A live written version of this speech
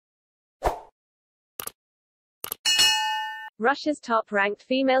Russia's top-ranked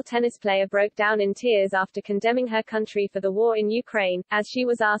female tennis player broke down in tears after condemning her country for the war in Ukraine, as she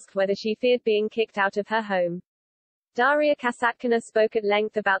was asked whether she feared being kicked out of her home. Daria Kasatkina spoke at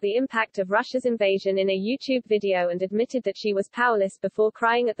length about the impact of Russia's invasion in a YouTube video and admitted that she was powerless before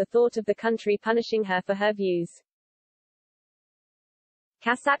crying at the thought of the country punishing her for her views.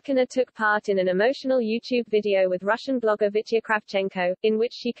 Kasatkina took part in an emotional YouTube video with Russian blogger Vitya Kravchenko, in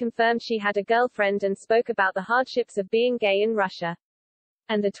which she confirmed she had a girlfriend and spoke about the hardships of being gay in Russia.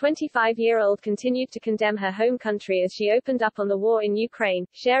 And the 25-year-old continued to condemn her home country as she opened up on the war in Ukraine,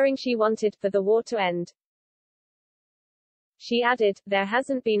 sharing she wanted for the war to end. She added, "There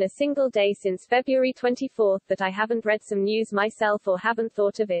hasn't been a single day since February 24 that I haven't read some news myself or haven't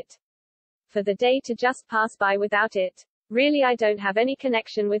thought of it. For the day to just pass by without it. Really, I don't have any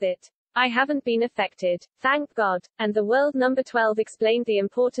connection with it. I haven't been affected. Thank God." And the world number 12 explained the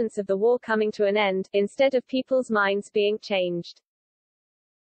importance of the war coming to an end, instead of people's minds being changed.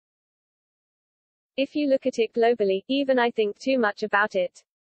 If you look at it globally, even I think too much about it.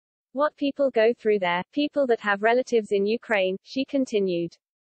 What people go through there, people that have relatives in Ukraine, she continued.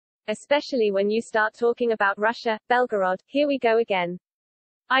 Especially when you start talking about Russia, Belgorod, here we go again.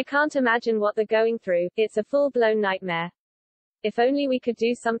 I can't imagine what they're going through, it's a full-blown nightmare. If only we could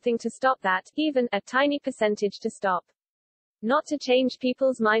do something to stop that, even a tiny percentage to stop. Not to change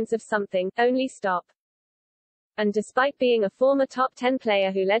people's minds of something, only stop. And despite being a former top 10 player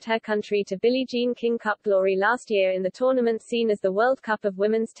who led her country to Billie Jean King Cup glory last year in the tournament seen as the World Cup of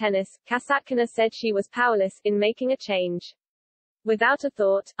women's tennis, Kasatkina said she was powerless in making a change. "Without a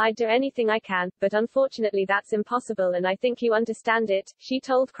thought, I'd do anything I can, but unfortunately that's impossible and I think you understand it," she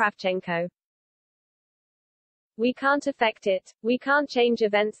told Kravchenko. "We can't affect it. We can't change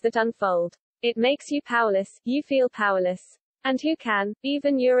events that unfold. It makes you powerless, you feel powerless. And who can?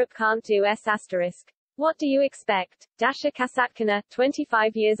 Even Europe can't do s***. What do you expect?" Dasha Kasatkina,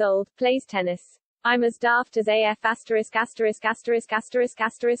 25 years old, plays tennis. "I'm as daft as AF***********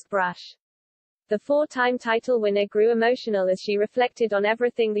 brush." The four-time title winner grew emotional as she reflected on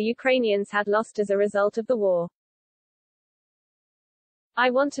everything the Ukrainians had lost as a result of the war. "I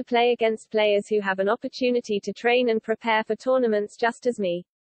want to play against players who have an opportunity to train and prepare for tournaments just as me.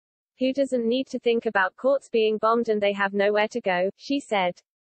 Who doesn't need to think about courts being bombed and they have nowhere to go," she said.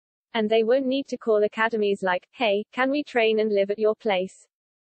 "And they won't need to call academies like, hey, can we train and live at your place?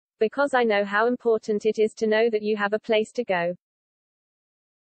 Because I know how important it is to know that you have a place to go.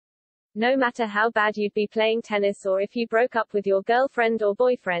 No matter how bad you'd be playing tennis or if you broke up with your girlfriend or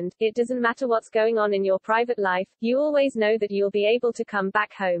boyfriend, it doesn't matter what's going on in your private life, you always know that you'll be able to come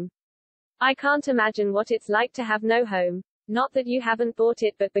back home. I can't imagine what it's like to have no home. Not that you haven't bought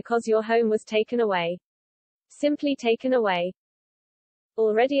it but because your home was taken away. Simply taken away."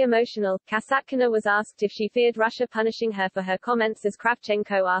 Already emotional, Kasatkina was asked if she feared Russia punishing her for her comments as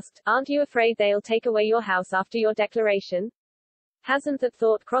Kravchenko asked, "Aren't you afraid they'll take away your house after your declaration? Hasn't that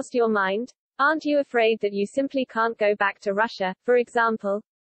thought crossed your mind? Aren't you afraid that you simply can't go back to Russia, for example?"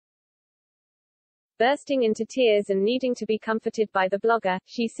 Bursting into tears and needing to be comforted by the blogger,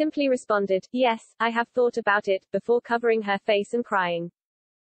 she simply responded, "Yes, I have thought about it," before covering her face and crying.